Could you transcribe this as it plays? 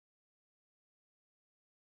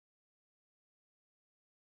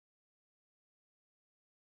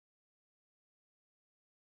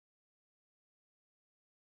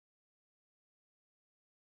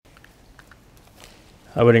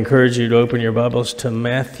I would encourage you to open your Bibles to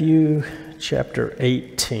Matthew chapter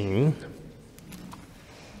 18.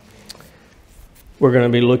 We're going to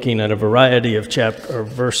be looking at a variety of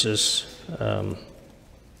verses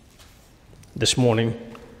this morning.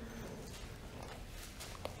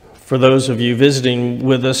 For those of you visiting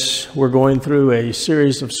with us, we're going through a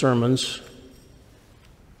series of sermons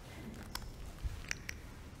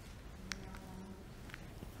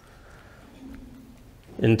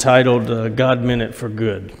entitled, God Meant It for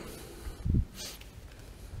Good.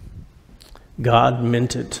 God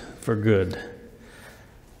meant it for good.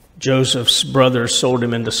 Joseph's brothers sold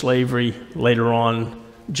him into slavery. Later on,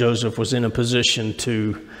 Joseph was in a position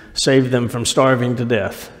to save them from starving to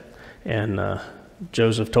death. And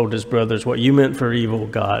Joseph told his brothers, what you meant for evil,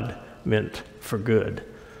 God meant for good.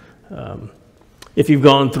 If you've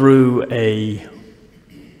gone through a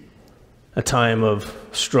time of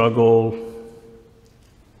struggle,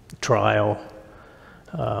 trial,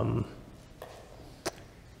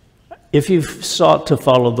 if you've sought to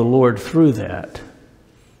follow the Lord through that,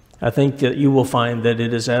 I think that you will find that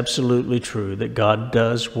it is absolutely true that God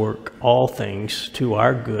does work all things to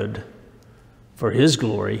our good for His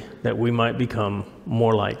glory, that we might become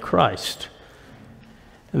more like Christ.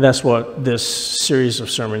 And that's what this series of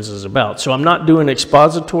sermons is about. So I'm not doing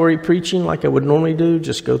expository preaching like I would normally do,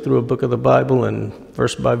 just go through a book of the Bible and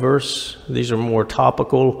verse by verse. These are more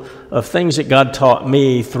topical of things that God taught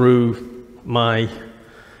me through my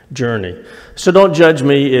journey. So don't judge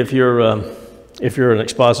me if you're an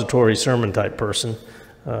expository sermon type person.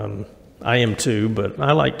 I am too, but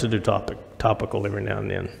I like to do topical every now and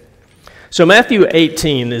then. So Matthew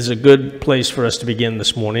 18 is a good place for us to begin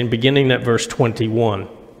this morning, beginning at verse 21.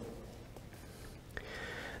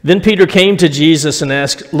 Then Peter came to Jesus and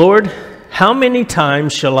asked, Lord, how many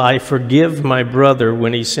times shall I forgive my brother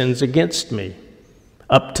when he sins against me?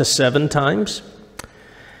 Up to 7 times?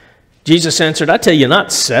 Jesus answered, I tell you,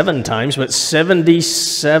 not 7 times, but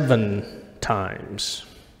 77 times.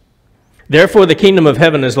 Therefore, the kingdom of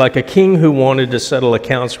heaven is like a king who wanted to settle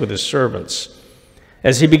accounts with his servants.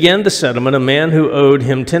 As he began the settlement, a man who owed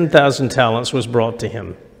him 10,000 talents was brought to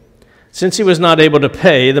him. Since he was not able to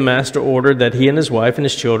pay, the master ordered that he and his wife and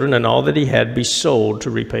his children and all that he had be sold to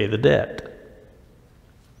repay the debt.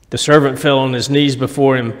 The servant fell on his knees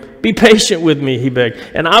before him. Be patient with me, he begged,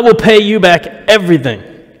 and I will pay you back everything.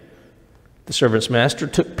 The servant's master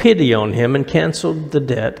took pity on him and canceled the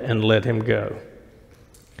debt and let him go.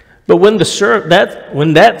 But when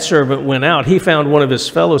that servant went out, he found one of his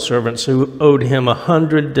fellow servants who owed him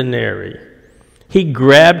 100 denarii. He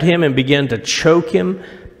grabbed him and began to choke him.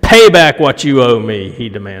 Pay back what you owe me, he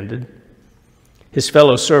demanded. His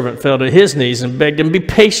fellow servant fell to his knees and begged him, be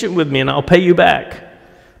patient with me and I'll pay you back.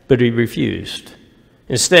 But he refused.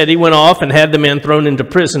 Instead, he went off and had the man thrown into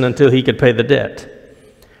prison until he could pay the debt.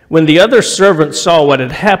 When the other servants saw what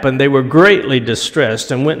had happened, they were greatly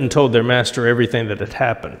distressed and went and told their master everything that had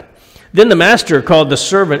happened. Then the master called the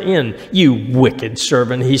servant in. You wicked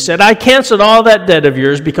servant, he said, I canceled all that debt of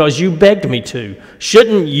yours because you begged me to.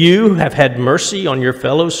 Shouldn't you have had mercy on your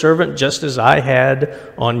fellow servant just as I had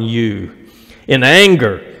on you? In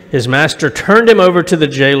anger, his master turned him over to the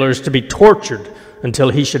jailers to be tortured until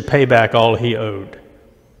he should pay back all he owed.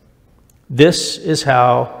 This is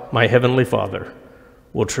how my heavenly Father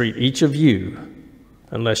will treat each of you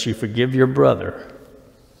unless you forgive your brother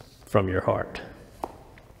from your heart.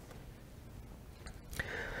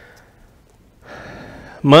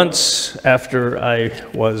 Months after I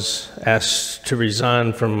was asked to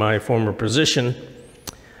resign from my former position,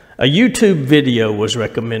 a YouTube video was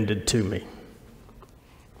recommended to me.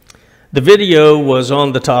 The video was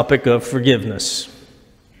on the topic of forgiveness.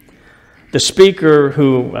 The speaker,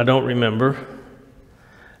 who I don't remember,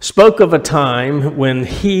 spoke of a time when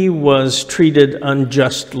he was treated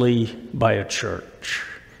unjustly by a church.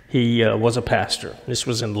 He was a pastor. This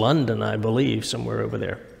was in London, I believe, somewhere over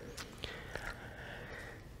there.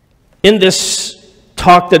 In this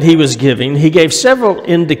talk that he was giving, he gave several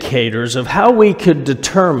indicators of how we could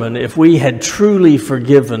determine if we had truly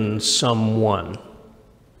forgiven someone.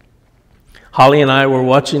 Holly and I were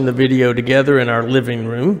watching the video together in our living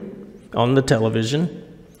room on the television.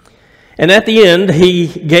 And at the end, he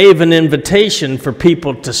gave an invitation for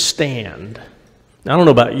people to stand. I don't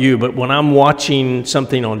know about you, but when I'm watching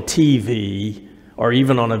something on TV or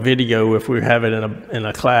even on a video, if we have it in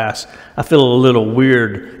a class, I feel a little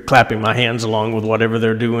weird clapping my hands along with whatever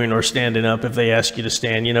they're doing or standing up if they ask you to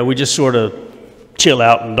stand. You know, we just sort of chill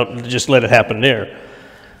out and don't just let it happen there.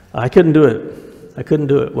 I couldn't do it. I couldn't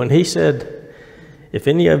do it. When he said, if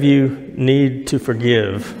any of you need to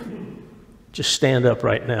forgive, just stand up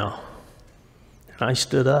right now. And I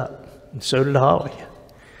stood up, and so did Holly.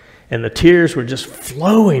 And the tears were just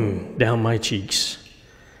flowing down my cheeks.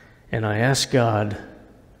 And I asked God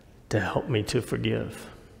to help me to forgive.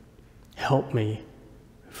 Help me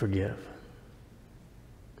forgive.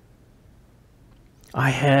 I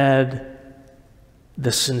had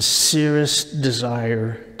the sincerest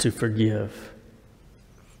desire to forgive.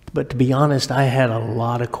 But to be honest, I had a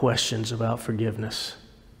lot of questions about forgiveness.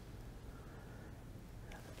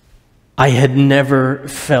 I had never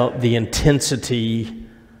felt the intensity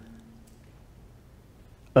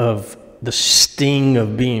of the sting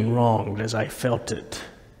of being wronged as I felt it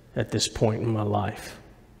at this point in my life.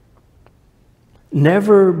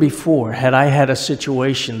 Never before had I had a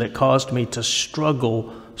situation that caused me to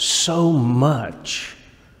struggle so much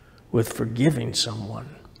with forgiving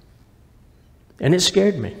someone. And it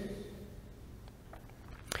scared me.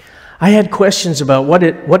 I had questions about what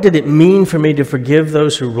did it mean for me to forgive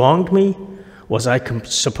those who wronged me? Was I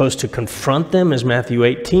supposed to confront them, as Matthew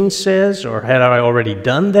 18 says, or had I already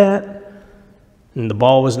done that? And the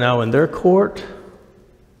ball was now in their court?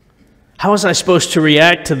 How was I supposed to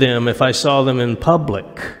react to them if I saw them in public?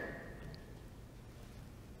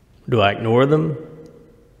 Do I ignore them?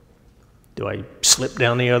 Do I slip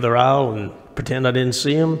down the other aisle and pretend I didn't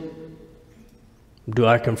see them? Do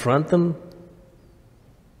I confront them?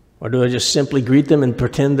 Or do I just simply greet them and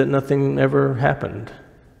pretend that nothing ever happened?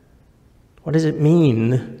 What does it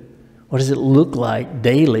mean? What does it look like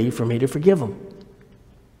daily for me to forgive them?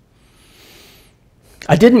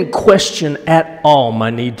 I didn't question at all my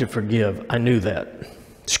need to forgive. I knew that.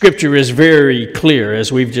 Scripture is very clear,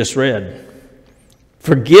 as we've just read.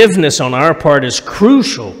 Forgiveness on our part is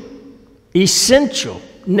crucial, essential,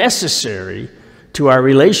 necessary to our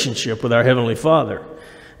relationship with our Heavenly Father.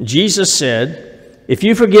 Jesus said, "If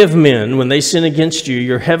you forgive men when they sin against you,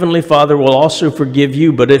 your Heavenly Father will also forgive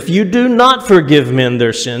you. But if you do not forgive men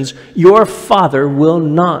their sins, your Father will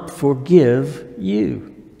not forgive you."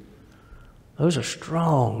 Those are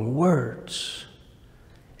strong words.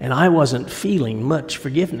 And I wasn't feeling much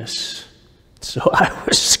forgiveness. So I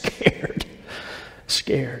was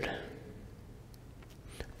scared.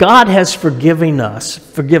 God has forgiven us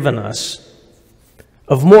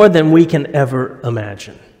of more than we can ever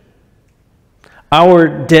imagine. Our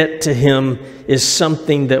debt to Him is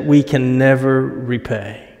something that we can never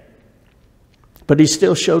repay. But He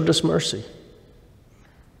still showed us mercy.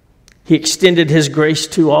 He extended His grace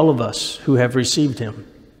to all of us who have received Him.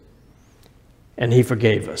 And He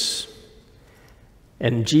forgave us.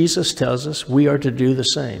 And Jesus tells us we are to do the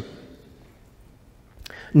same.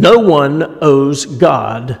 No one owes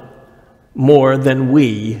God more than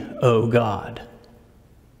we owe God.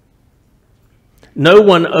 No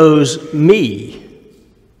one owes me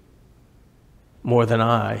more than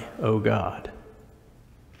I owe God.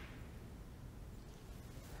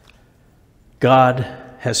 God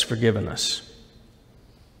has forgiven us.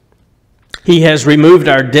 He has removed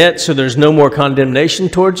our debt so there's no more condemnation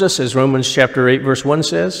towards us, as Romans chapter 8, verse 1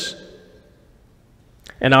 says.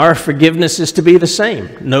 And our forgiveness is to be the same,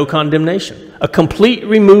 no condemnation. A complete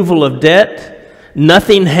removal of debt,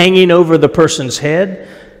 nothing hanging over the person's head.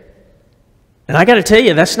 And I got to tell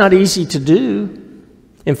you, that's not easy to do.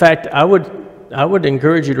 In fact, I would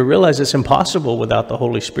encourage you to realize it's impossible without the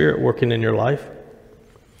Holy Spirit working in your life.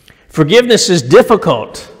 Forgiveness is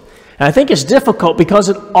difficult. And I think it's difficult because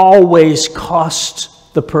it always costs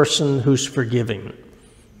the person who's forgiving.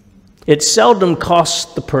 It seldom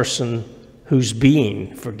costs the person who's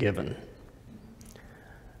being forgiven.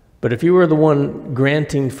 But if you are the one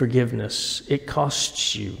granting forgiveness, it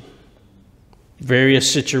costs you.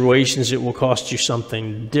 Various situations, it will cost you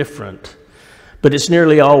something different. But it's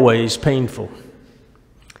nearly always painful.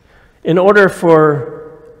 In order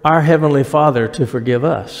for our Heavenly Father to forgive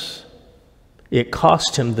us, it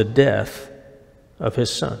cost Him the death of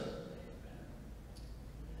His Son.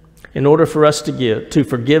 In order for us to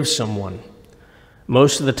forgive someone,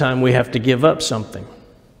 most of the time we have to give up something.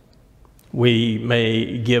 We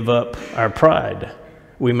may give up our pride.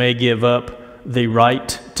 We may give up the right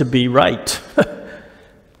to be right.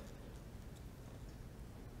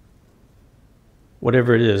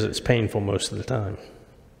 Whatever it is, it's painful most of the time.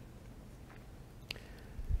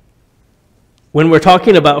 When we're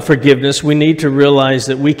talking about forgiveness, we need to realize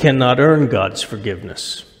that we cannot earn God's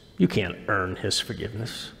forgiveness. You can't earn His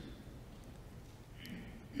forgiveness.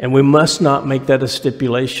 And we must not make that a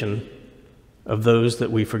stipulation of those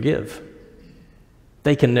that we forgive.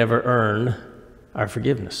 They can never earn our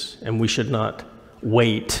forgiveness, and we should not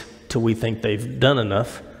wait till we think they've done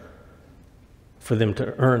enough for them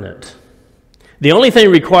to earn it. The only thing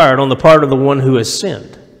required on the part of the one who has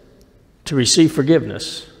sinned to receive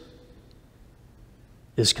forgiveness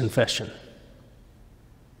is confession.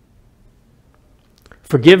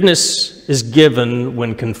 Forgiveness is given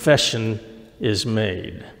when confession is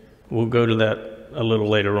made. We'll go to that a little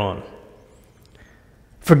later on.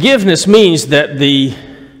 Forgiveness means that the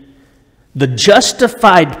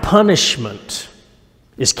justified punishment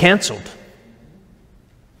is canceled.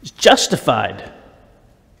 It's justified,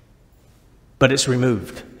 but it's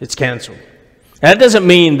removed. It's canceled. That doesn't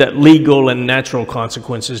mean that legal and natural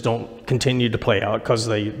consequences don't continue to play out, because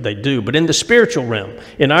they do. But in the spiritual realm,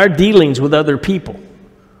 in our dealings with other people,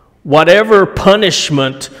 whatever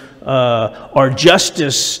punishment or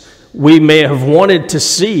justice we may have wanted to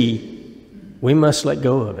see, we must let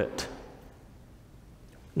go of it.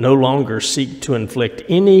 No longer seek to inflict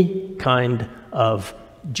any kind of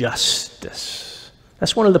justice.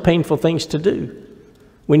 That's one of the painful things to do.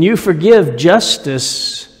 When you forgive,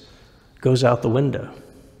 justice goes out the window.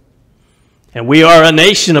 And we are a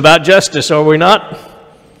nation about justice, are we not?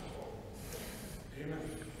 Amen.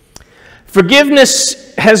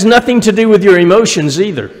 Forgiveness has nothing to do with your emotions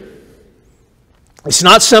either. It's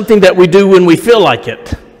not something that we do when we feel like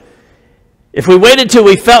it. If we waited till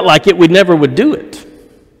we felt like it, we never would do it.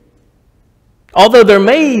 Although there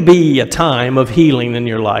may be a time of healing in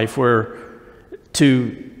your life where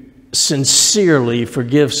to sincerely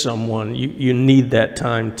forgive someone, you need that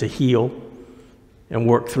time to heal and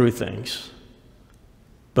work through things.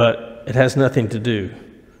 But it has nothing to do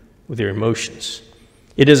with your emotions.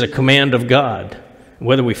 It is a command of God.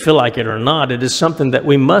 Whether we feel like it or not, it is something that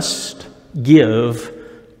we must give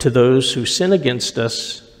to those who sin against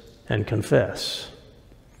us and confess.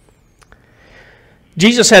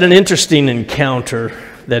 Jesus had an interesting encounter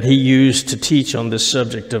that he used to teach on this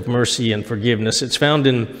subject of mercy and forgiveness. It's found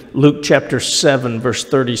in Luke chapter 7, verse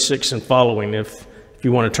 36 and following. If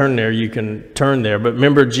you want to turn there, you can turn there. But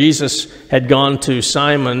remember, Jesus had gone to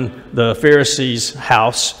Simon the Pharisee's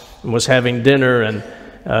house and was having dinner. And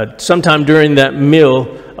sometime during that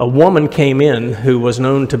meal, a woman came in who was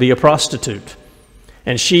known to be a prostitute.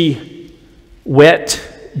 And she wet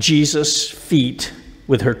Jesus' feet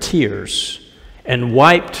with her tears and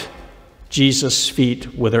wiped Jesus'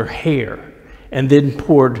 feet with her hair, and then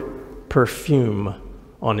poured perfume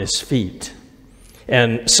on his feet.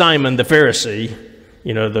 And Simon the Pharisee,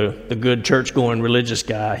 you know, the good church-going religious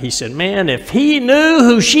guy, he said, man, if he knew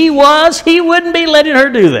who she was, he wouldn't be letting her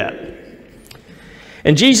do that.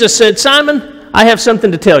 And Jesus said, Simon, I have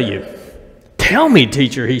something to tell you. Tell me,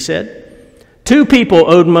 teacher, he said. 2 people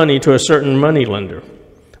owed money to a certain moneylender.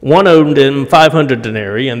 One owed him 500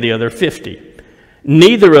 denarii and the other 50.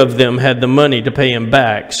 Neither of them had the money to pay him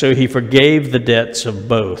back, so he forgave the debts of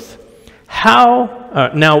both.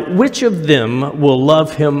 Now, which of them will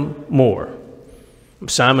love him more?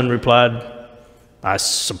 Simon replied, I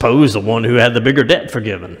suppose the one who had the bigger debt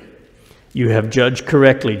forgiven. You have judged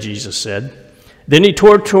correctly, Jesus said. Then he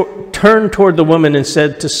turned toward the woman and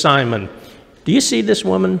said to Simon, do you see this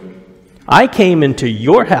woman? I came into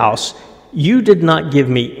your house. You did not give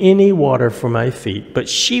me any water for my feet, but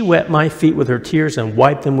she wet my feet with her tears and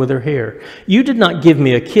wiped them with her hair. You did not give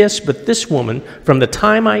me a kiss, but this woman, from the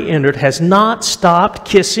time I entered, has not stopped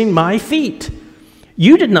kissing my feet.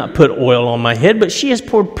 You did not put oil on my head, but she has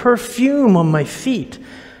poured perfume on my feet.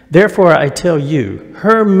 Therefore, I tell you,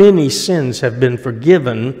 her many sins have been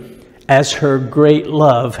forgiven, as her great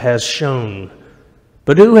love has shown.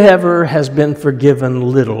 But whoever has been forgiven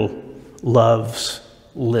little loves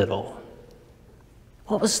little.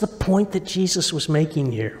 What was the point that Jesus was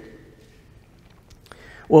making here?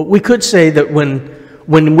 Well, we could say that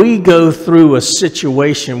when we go through a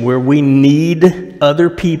situation where we need other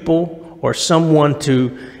people or someone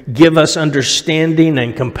to give us understanding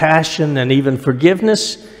and compassion and even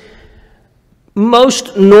forgiveness,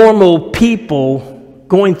 most normal people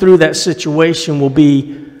going through that situation will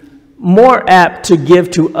be more apt to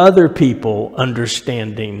give to other people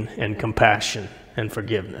understanding and compassion and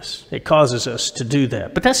forgiveness. It causes us to do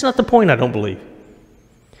that. But that's not the point, I don't believe.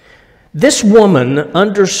 This woman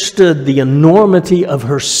understood the enormity of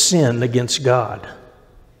her sin against God.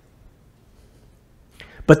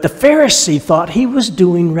 But the Pharisee thought he was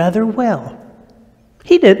doing rather well.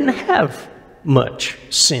 He didn't have much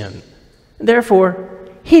sin. Therefore,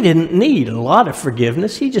 he didn't need a lot of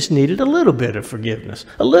forgiveness. He just needed a little bit of forgiveness,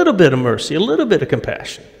 a little bit of mercy, a little bit of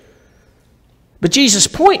compassion. But Jesus'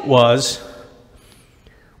 point was,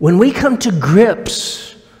 when we come to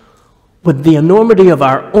grips with the enormity of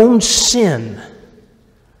our own sin,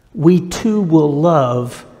 we too will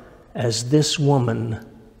love as this woman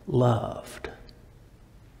loved.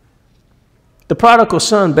 The prodigal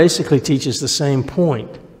son basically teaches the same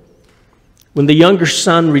point. When the younger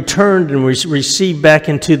son returned and was received back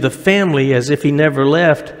into the family as if he never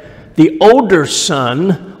left, the older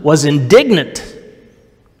son was indignant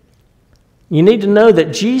You need to know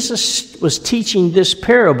that Jesus was teaching this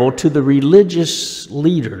parable to the religious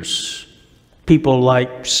leaders, people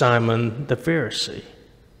like Simon the Pharisee.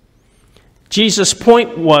 Jesus'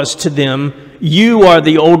 point was to them, you are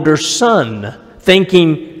the older son,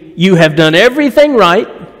 thinking you have done everything right,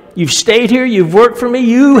 you've stayed here, you've worked for me,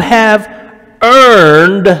 you have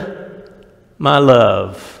earned my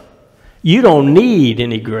love. You don't need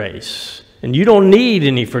any grace, and you don't need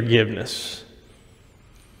any forgiveness.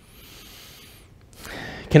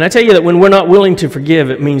 Can I tell you that when we're not willing to forgive,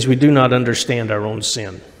 it means we do not understand our own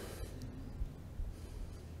sin.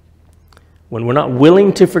 When we're not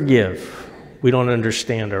willing to forgive, we don't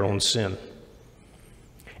understand our own sin.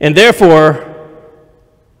 And therefore,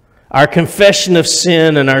 our confession of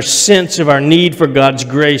sin and our sense of our need for God's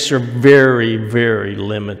grace are very, very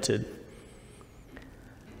limited.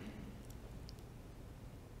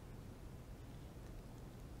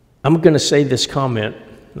 I'm going to say this comment.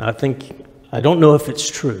 I don't know if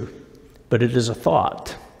it's true, but it is a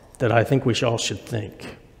thought that I think we all should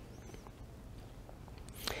think.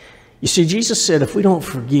 You see, Jesus said, if we don't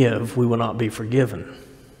forgive, we will not be forgiven.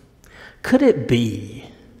 Could it be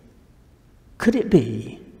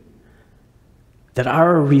that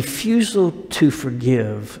our refusal to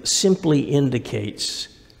forgive simply indicates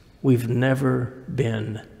we've never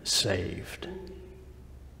been saved?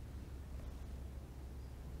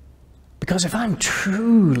 Because if I'm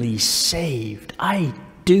truly saved, I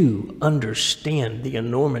do understand the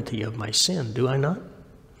enormity of my sin, do I not?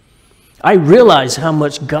 I realize how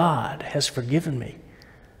much God has forgiven me.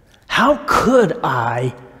 How could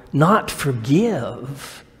I not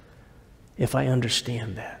forgive if I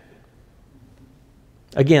understand that?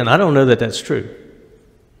 Again, I don't know that that's true,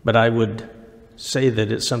 but I would say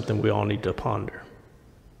that it's something we all need to ponder.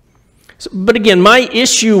 But again, my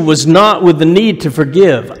issue was not with the need to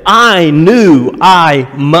forgive. I knew I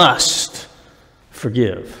must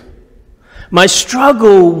forgive. My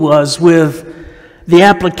struggle was with the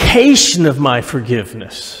application of my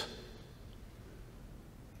forgiveness,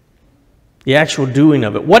 the actual doing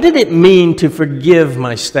of it. What did it mean to forgive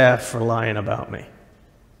my staff for lying about me?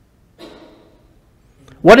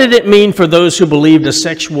 What did it mean for those who believed a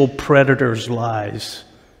sexual predator's lies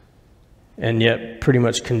and yet pretty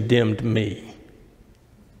much condemned me?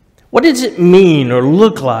 What does it mean or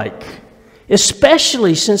look like,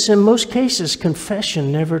 especially since in most cases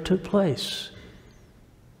confession never took place?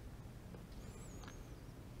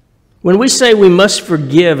 When we say we must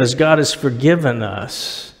forgive as God has forgiven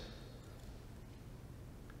us,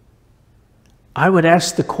 I would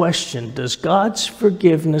ask the question, does God's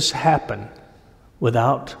forgiveness happen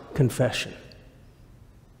without confession?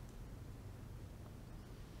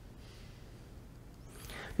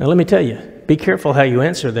 Now let me tell you, be careful how you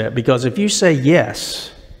answer that, because if you say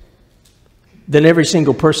yes, then every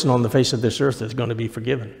single person on the face of this earth is going to be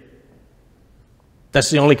forgiven. That's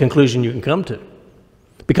the only conclusion you can come to.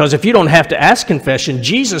 Because if you don't have to ask confession,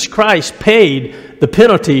 Jesus Christ paid the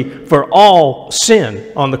penalty for all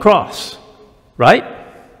sin on the cross, right?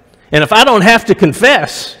 And if I don't have to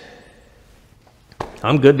confess,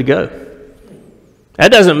 I'm good to go.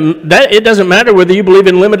 It doesn't matter whether you believe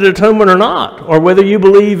in limited atonement or not, or whether you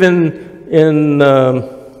believe in God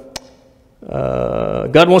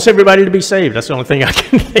wants everybody to be saved. That's the only thing I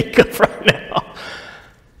can think of right now.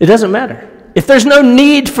 It doesn't matter. If there's no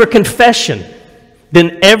need for confession,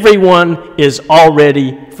 then everyone is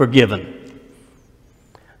already forgiven.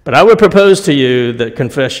 But I would propose to you that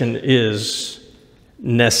confession is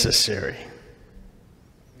necessary.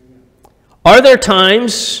 Are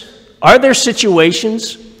there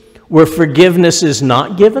situations where forgiveness is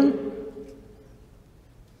not given?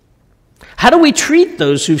 How do we treat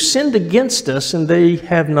those who've sinned against us and they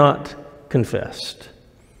have not confessed?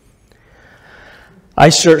 I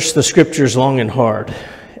searched the scriptures long and hard,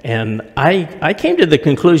 and I came to the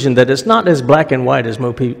conclusion that it's not as black and white as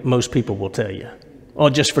most people will tell you. Oh,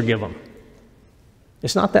 just forgive them.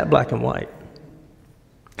 It's not that black and white.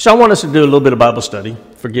 So I want us to do a little bit of Bible study.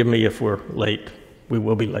 Forgive me if we're late. We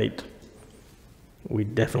will be late. We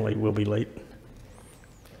definitely will be late.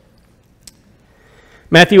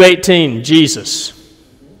 Matthew 18, Jesus.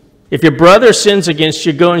 If your brother sins against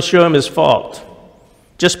you, go and show him his fault.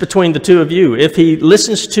 Just between the two of you. If he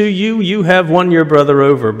listens to you, you have won your brother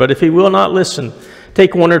over. But if he will not listen,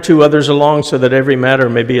 take one or two others along so that every matter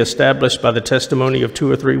may be established by the testimony of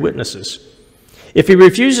 2 or 3 witnesses. If he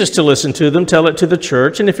refuses to listen to them, tell it to the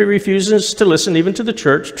church. And if he refuses to listen even to the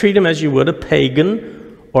church, treat him as you would a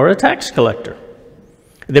pagan or a tax collector.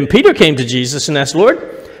 Then Peter came to Jesus and asked,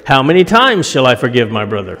 Lord, how many times shall I forgive my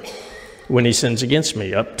brother when he sins against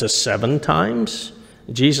me? Up to 7 times?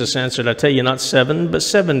 Jesus answered, I tell you, not 7, but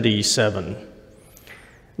 77.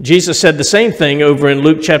 Jesus said the same thing over in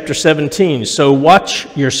Luke chapter 17. So watch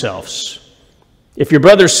yourselves. If your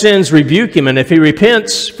brother sins, rebuke him, and if he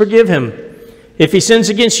repents, forgive him. If he sins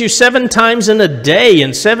against you 7 times in a day,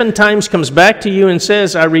 and 7 times comes back to you and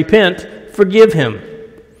says, I repent, forgive him.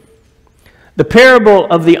 The parable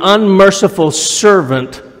of the unmerciful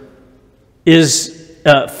servant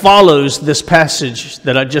follows this passage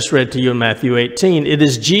that I just read to you in Matthew 18. It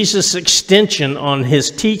is Jesus' extension on his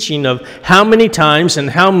teaching of how many times and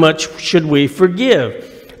how much should we forgive.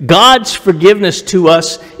 God's forgiveness to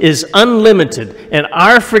us is unlimited, and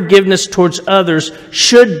our forgiveness towards others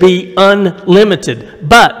should be unlimited.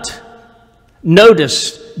 But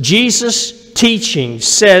notice, Jesus' teaching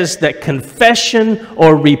says that confession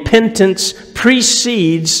or repentance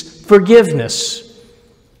precedes forgiveness.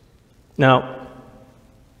 Now,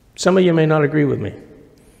 some of you may not agree with me,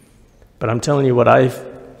 but I'm telling you what I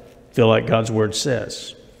feel like God's Word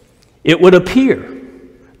says. It would appear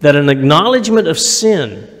that an acknowledgement of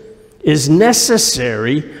sin is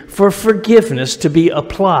necessary for forgiveness to be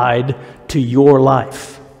applied to your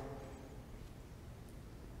life.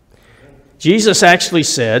 Jesus actually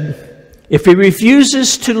said, if he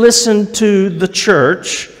refuses to listen to the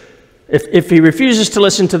church, if he refuses to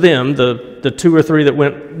listen to them, the 2 or 3 that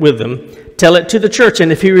went with them, tell it to the church.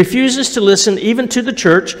 And if he refuses to listen even to the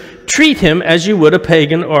church, treat him as you would a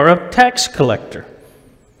pagan or a tax collector.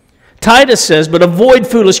 Titus says, but avoid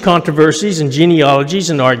foolish controversies and genealogies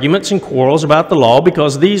and arguments and quarrels about the law,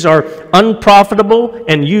 because these are unprofitable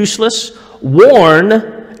and useless. Warn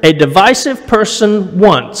a divisive person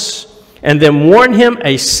once, and then warn him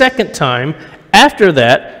a second time. After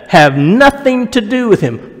that, have nothing to do with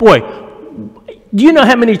him. Boy, do you know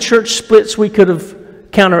how many church splits we could have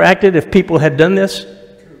counteracted if people had done this?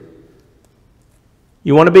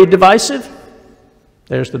 You want to be divisive?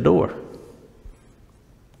 There's the door.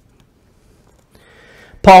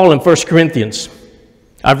 Paul in 1 Corinthians,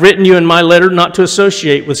 I've written you in my letter not to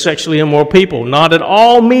associate with sexually immoral people, not at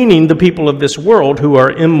all meaning the people of this world who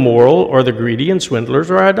are immoral or the greedy and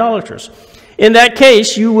swindlers or idolaters. In that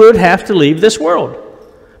case, you would have to leave this world.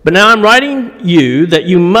 But now I'm writing you that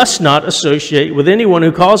you must not associate with anyone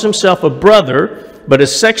who calls himself a brother, but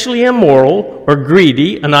is sexually immoral or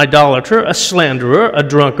greedy, an idolater, a slanderer, a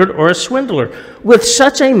drunkard, or a swindler. With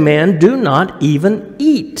such a man, do not even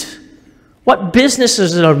eat. What business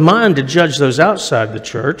is it of mine to judge those outside the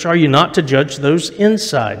church? Are you not to judge those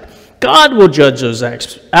inside? God will judge those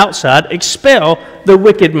outside. Expel the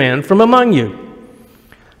wicked man from among you.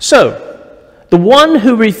 So, the one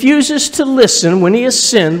who refuses to listen when he has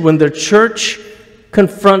sinned, when the church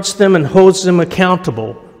confronts them and holds them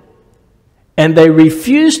accountable, and they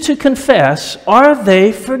refuse to confess, are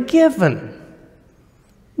they forgiven?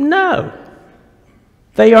 No,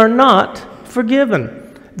 they are not forgiven.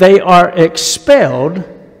 They are expelled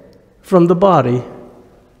from the body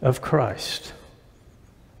of Christ.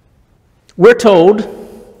 We're told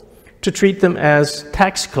to treat them as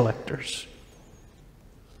tax collectors.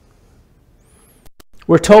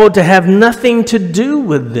 We're told to have nothing to do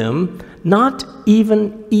with them, not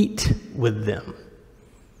even eat with them.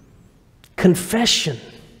 Confession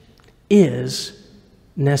is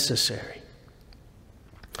necessary.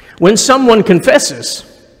 When someone confesses,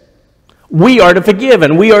 we are to forgive,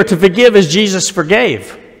 and we are to forgive as Jesus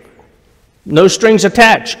forgave. No strings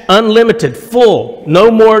attached, unlimited, full, no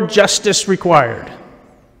more justice required.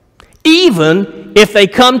 Even if they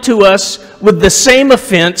come to us with the same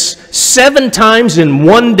offense 7 times in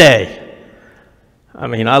one day. I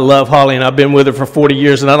mean, I love Holly, and I've been with her for 40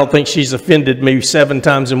 years, and I don't think she's offended me 7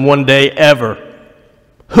 times in one day ever.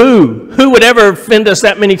 Who would ever offend us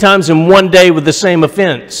that many times in one day with the same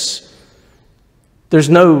offense? There's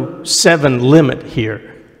no 7 limit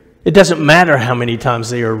here. It doesn't matter how many times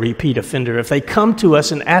they are a repeat offender. If they come to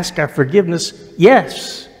us and ask our forgiveness,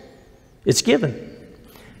 yes, it's given.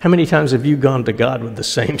 How many times have you gone to God with the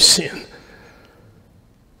same sin?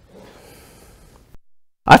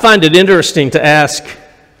 I find it interesting to ask,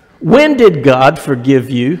 when did God forgive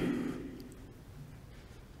you?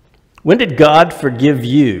 When did God forgive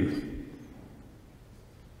you?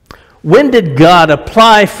 When did God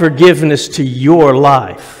apply forgiveness to your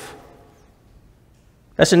life?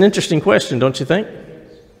 That's an interesting question, don't you think?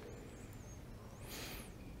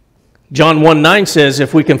 John 1:9 says,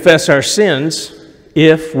 if we confess our sins,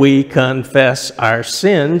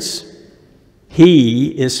 He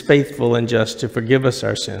is faithful and just to forgive us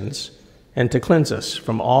our sins and to cleanse us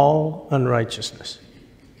from all unrighteousness.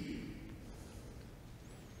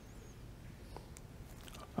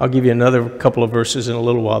 I'll give you another couple of verses in a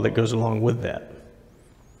little while that goes along with that.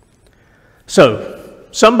 So,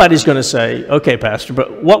 somebody's going to say, okay, Pastor,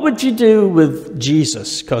 but what would you do with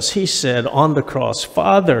Jesus? Because he said on the cross,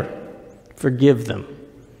 Father, forgive them,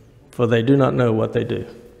 for they do not know what they do.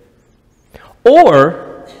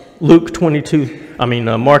 Or Mark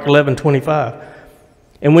 11:25.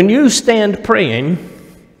 And when you stand praying,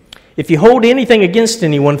 if you hold anything against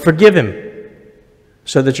anyone, forgive him,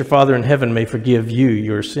 so that your Father in heaven may forgive you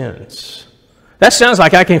your sins. That sounds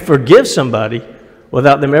like I can forgive somebody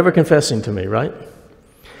without them ever confessing to me, right?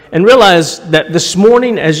 And realize that this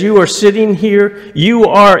morning, as you are sitting here, you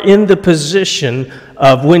are in the position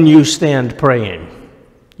of when you stand praying.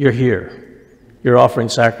 You're here. You're offering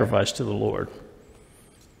sacrifice to the Lord.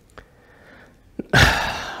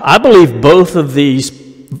 I believe both of these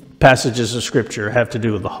passages of Scripture have to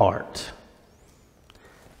do with the heart.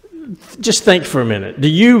 Just think for a minute. Do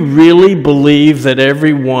you really believe that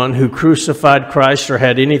everyone who crucified Christ or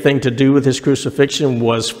had anything to do with his crucifixion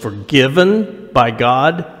was forgiven by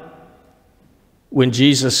God? When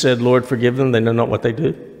Jesus said, Lord, forgive them, they know not what they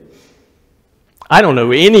do. I don't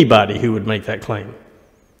know anybody who would make that claim.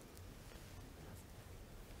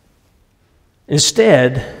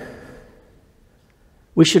 Instead,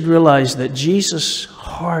 we should realize that Jesus'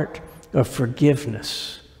 heart of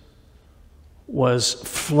forgiveness was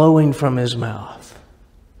flowing from his mouth.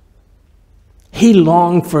 He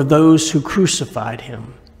longed for those who crucified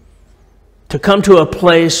him to come to a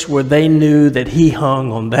place where they knew that he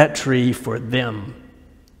hung on that tree for them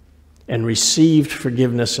and received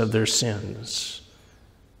forgiveness of their sins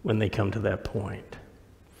when they come to that point.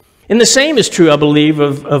 And the same is true, I believe,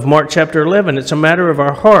 of Mark chapter 11. It's a matter of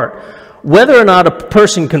our heart. Whether or not a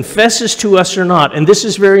person confesses to us or not, and this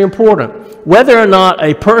is very important, whether or not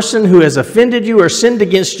a person who has offended you or sinned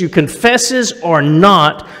against you confesses or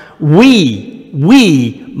not, we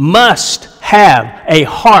must have a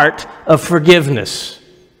heart of forgiveness.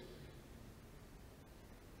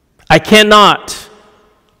 I cannot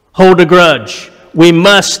hold a grudge. We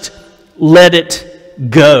must let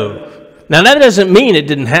it go. Now, that doesn't mean it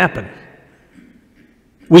didn't happen.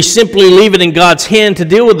 We simply leave it in God's hand to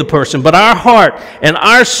deal with the person. But our heart and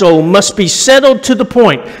our soul must be settled to the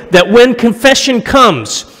point that when confession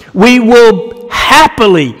comes, we will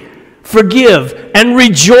happily forgive and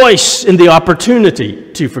rejoice in the opportunity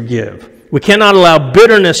to forgive. We cannot allow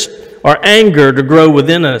bitterness or anger to grow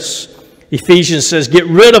within us. Ephesians says, get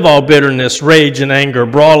rid of all bitterness, rage, and anger,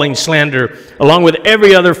 brawling, slander, along with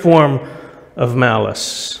every other form of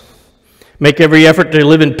malice. Make every effort to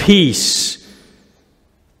live in peace.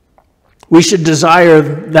 We should desire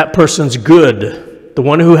that person's good. The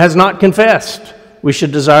one who has not confessed, we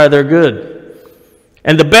should desire their good.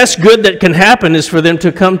 And the best good that can happen is for them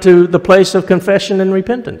to come to the place of confession and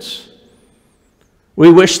repentance.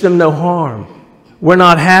 We wish them no harm. We're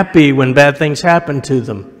not happy when bad things happen to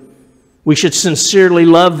them. We should sincerely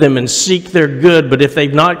love them and seek their good, but if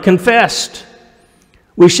they've not confessed,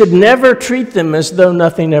 we should never treat them as though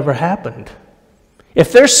nothing ever happened.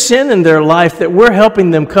 If there's sin in their life that we're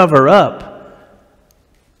helping them cover up,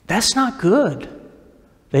 that's not good.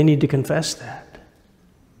 They need to confess that.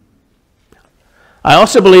 I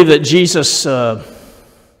also believe that Jesus'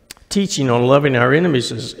 teaching on loving our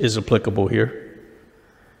enemies is applicable here.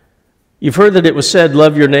 You've heard that it was said,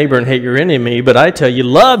 love your neighbor and hate your enemy, but I tell you,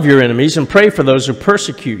 love your enemies and pray for those who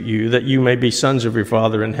persecute you, that you may be sons of your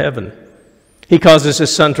Father in heaven. He causes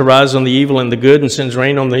his sun to rise on the evil and the good and sends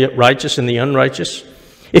rain on the righteous and the unrighteous.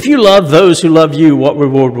 If you love those who love you, what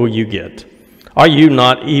reward will you get? Are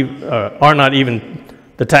not even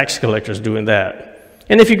the tax collectors doing that?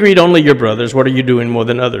 And if you greet only your brothers, what are you doing more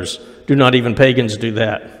than others? Do not even pagans do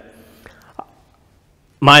that?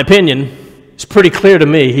 My opinion, it's pretty clear to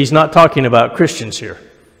me, he's not talking about Christians here.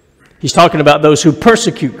 He's talking about those who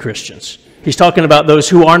persecute Christians. He's talking about those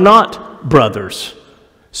who are not brothers.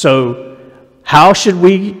 So how should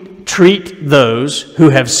we treat those who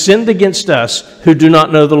have sinned against us who do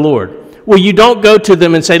not know the Lord? Well, you don't go to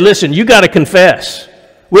them and say, listen, you got to confess.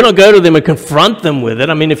 We don't go to them and confront them with it.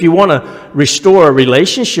 I mean, if you want to restore a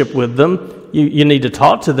relationship with them, you need to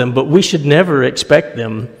talk to them, but we should never expect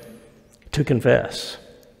them to confess.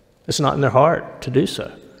 It's not in their heart to do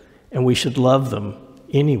so. And we should love them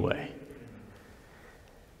anyway.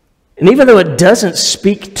 And even though it doesn't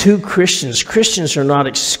speak to Christians, Christians are not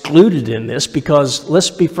excluded in this because, let's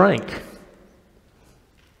be frank,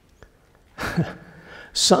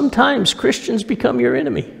 sometimes Christians become your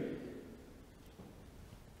enemy.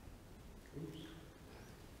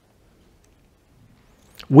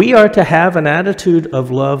 We are to have an attitude of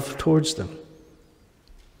love towards them.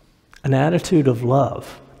 An attitude of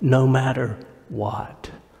love, no matter what,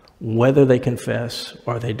 whether they confess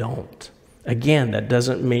or they don't. Again, that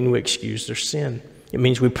doesn't mean we excuse their sin. It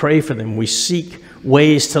means we pray for them. We seek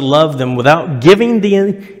ways to love them without giving the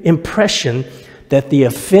impression that the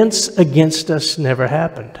offense against us never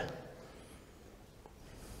happened.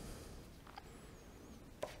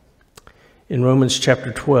 In Romans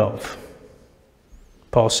chapter 12,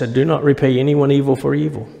 Paul said, "Do not repay anyone evil for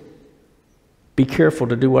evil. Be careful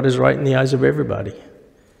to do what is right in the eyes of everybody.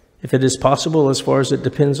 If it is possible, as far as it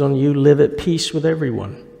depends on you, live at peace with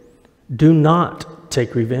everyone. Do not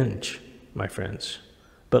take revenge, my friends,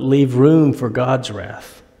 but leave room for God's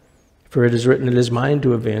wrath. For it is written, it is mine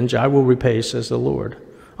to avenge, I will repay, says the Lord.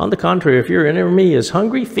 On the contrary, if your enemy is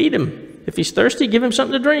hungry, feed him. If he's thirsty, give him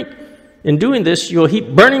something to drink. In doing this, you'll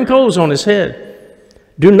heap burning coals on his head.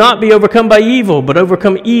 Do not be overcome by evil, but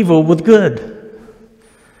overcome evil with good."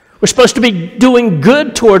 We're supposed to be doing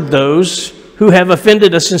good toward those who have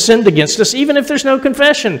offended us and sinned against us, even if there's no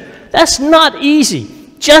confession. That's not easy.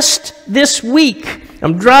 Just this week,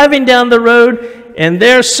 I'm driving down the road, and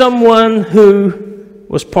there's someone who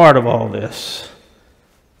was part of all this.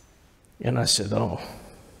 And I said, oh,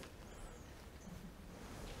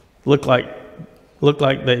 looked like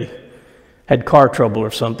they had car trouble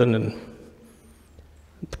or something, and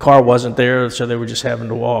the car wasn't there, so they were just having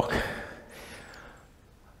to walk.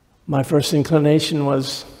 My first inclination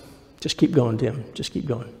was, just keep going, Tim, just keep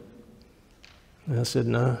going. And I said,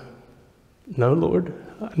 no, Lord,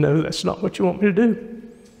 I know that's not what you want me to do.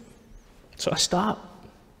 So I stopped.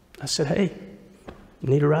 I said, hey, you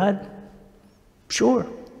need a ride? Sure.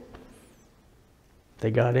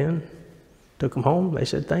 They got in, took them home. They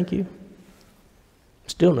said, thank you.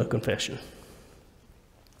 Still no confession.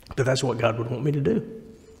 But that's what God would want me to do,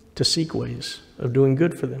 to seek ways of doing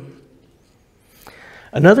good for them.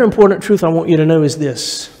 Another important truth I want you to know is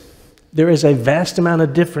this. There is a vast amount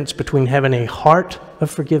of difference between having a heart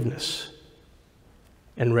of forgiveness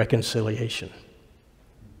and reconciliation.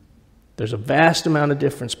 There's a vast amount of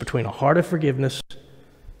difference between a heart of forgiveness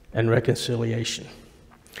and reconciliation.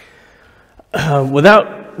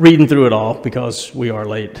 Without reading through it all, because we are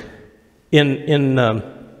late, in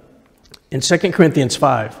 2 Corinthians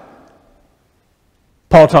 5,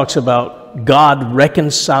 Paul talks about God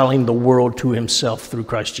reconciling the world to himself through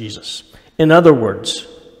Christ Jesus. In other words,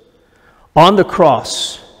 on the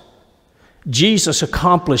cross, Jesus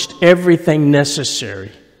accomplished everything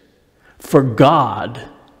necessary for God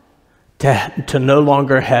to no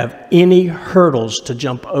longer have any hurdles to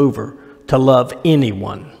jump over to love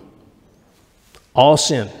anyone. All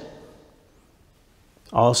sin.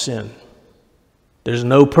 All sin. There's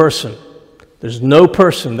no person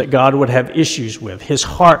that God would have issues with. His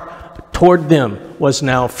heart toward them was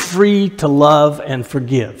now free to love and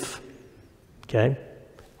forgive. Okay?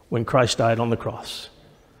 When Christ died on the cross.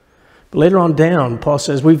 But later on down, Paul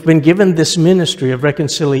says, we've been given this ministry of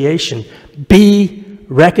reconciliation. Be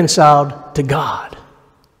reconciled to God.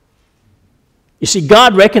 You see,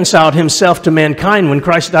 God reconciled himself to mankind when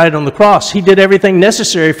Christ died on the cross. He did everything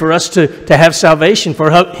necessary for us to have salvation,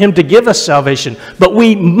 for him to give us salvation. But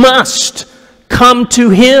we must come to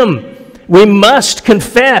him. We must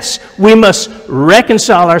confess. We must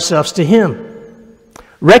reconcile ourselves to him.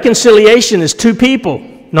 Reconciliation is two people,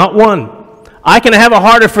 not one. I can have a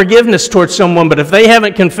heart of forgiveness towards someone, but if they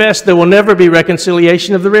haven't confessed, there will never be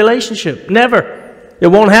reconciliation of the relationship. Never. It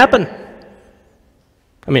won't happen.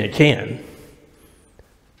 I mean, it can.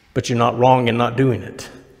 But you're not wrong in not doing it,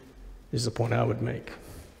 is the point I would make.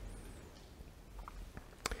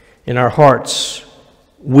 In our hearts,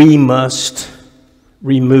 we must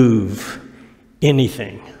remove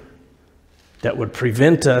anything that would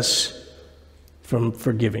prevent us from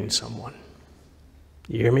forgiving someone.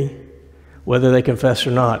 You hear me? Whether they confess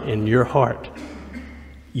or not, in your heart,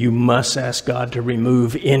 you must ask God to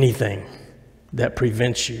remove anything that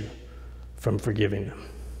prevents you from forgiving them.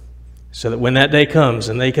 So that when that day comes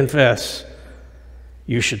and they confess,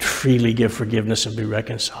 you should freely give forgiveness and be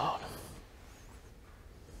reconciled.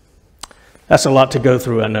 That's a lot to go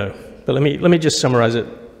through, I know. But let me just summarize it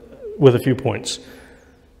with a few points.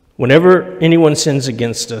 Whenever anyone sins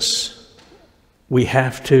against us, we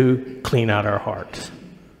have to clean out our heart.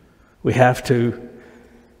 We have to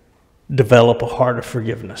develop a heart of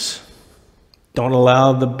forgiveness. Don't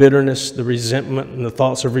allow the bitterness, the resentment, and the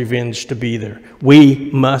thoughts of revenge to be there. We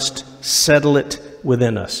must settle it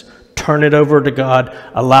within us. Turn it over to God.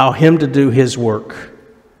 Allow him to do his work,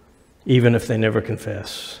 even if they never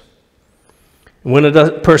confess. And when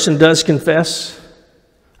a person does confess,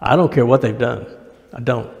 I don't care what they've done. I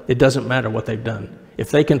don't. It doesn't matter what they've done. If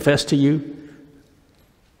they confess to you,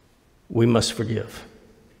 we must forgive.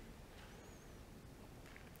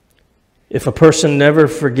 If a person never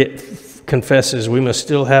confesses, we must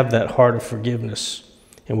still have that heart of forgiveness.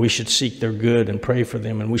 And we should seek their good and pray for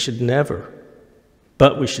them. And we should never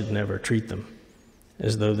treat them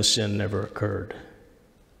as though the sin never occurred.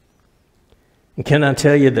 And can I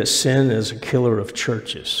tell you that sin is a killer of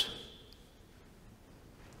churches?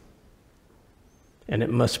 And it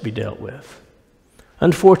must be dealt with.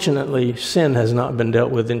 Unfortunately, sin has not been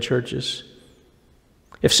dealt with in churches.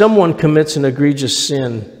 If someone commits an egregious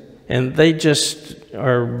sin and they just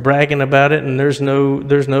are bragging about it and there's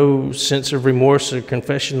no sense of remorse or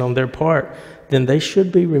confession on their part, then they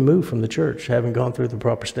should be removed from the church, having gone through the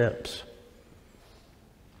proper steps.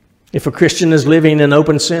 If a Christian is living in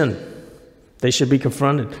open sin, they should be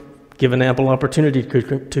confronted, given ample opportunity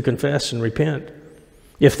to confess and repent.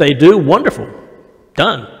 If they do, wonderful,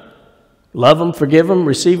 done. Love them, forgive them,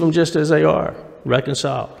 receive them just as they are,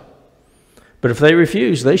 reconcile. But if they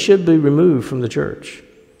refuse, they should be removed from the church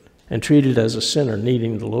and treated as a sinner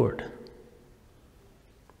needing the Lord.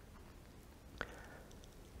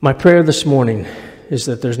 My prayer this morning is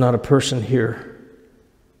that there's not a person here,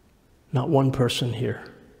 not one person here,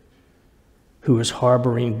 who is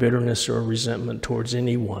harboring bitterness or resentment towards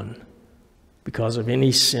anyone because of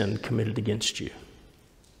any sin committed against you.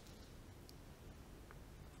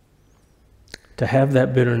 To have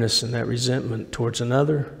that bitterness and that resentment towards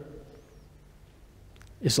another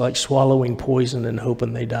is like swallowing poison and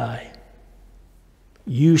hoping they die.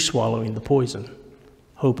 You swallowing the poison,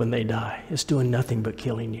 hoping they die, is doing nothing but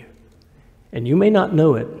killing you. And you may not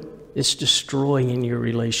know it, it's destroying your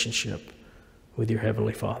relationship with your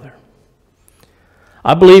Heavenly Father.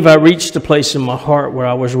 I believe I reached a place in my heart where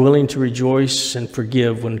I was willing to rejoice and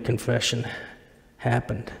forgive when confession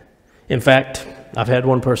happened. In fact, I've had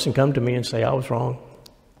one person come to me and say, I was wrong.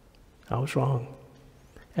 I was wrong.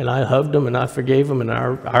 And I hugged them and I forgave them, and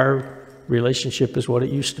our relationship is what it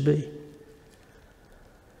used to be.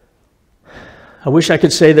 I wish I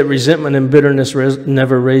could say that resentment and bitterness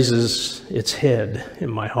never raises its head in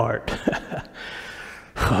my heart.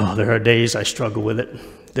 Oh, there are days I struggle with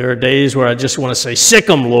it. There are days where I just want to say, sick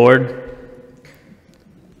 'em, Lord.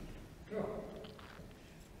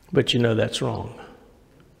 But you know that's wrong.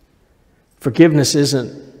 Forgiveness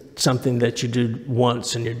isn't something that you do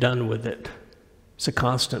once and you're done with it. It's a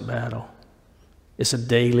constant battle. It's a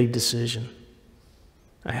daily decision.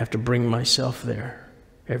 I have to bring myself there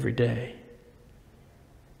every day.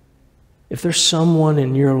 If there's someone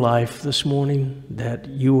in your life this morning that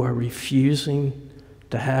you are refusing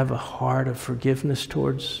to have a heart of forgiveness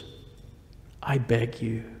towards, I beg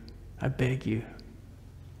you,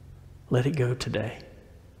 let it go today.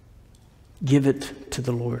 Give it to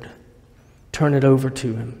the Lord. Turn it over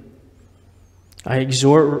to Him. I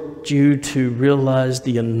exhort you to realize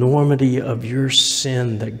the enormity of your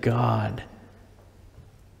sin that God,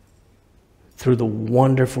 through the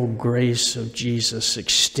wonderful grace of Jesus,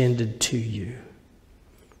 extended to you.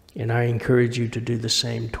 And I encourage you to do the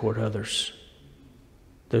same toward others,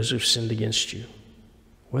 those who've sinned against you.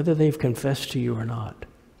 Whether they've confessed to you or not,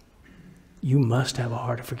 you must have a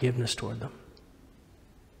heart of forgiveness toward them.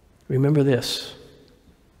 Remember this.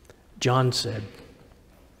 John said,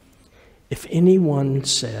 if anyone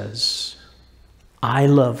says, I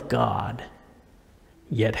love God,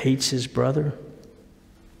 yet hates his brother,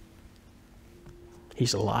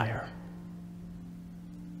 he's a liar.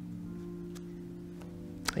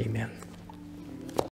 Amen.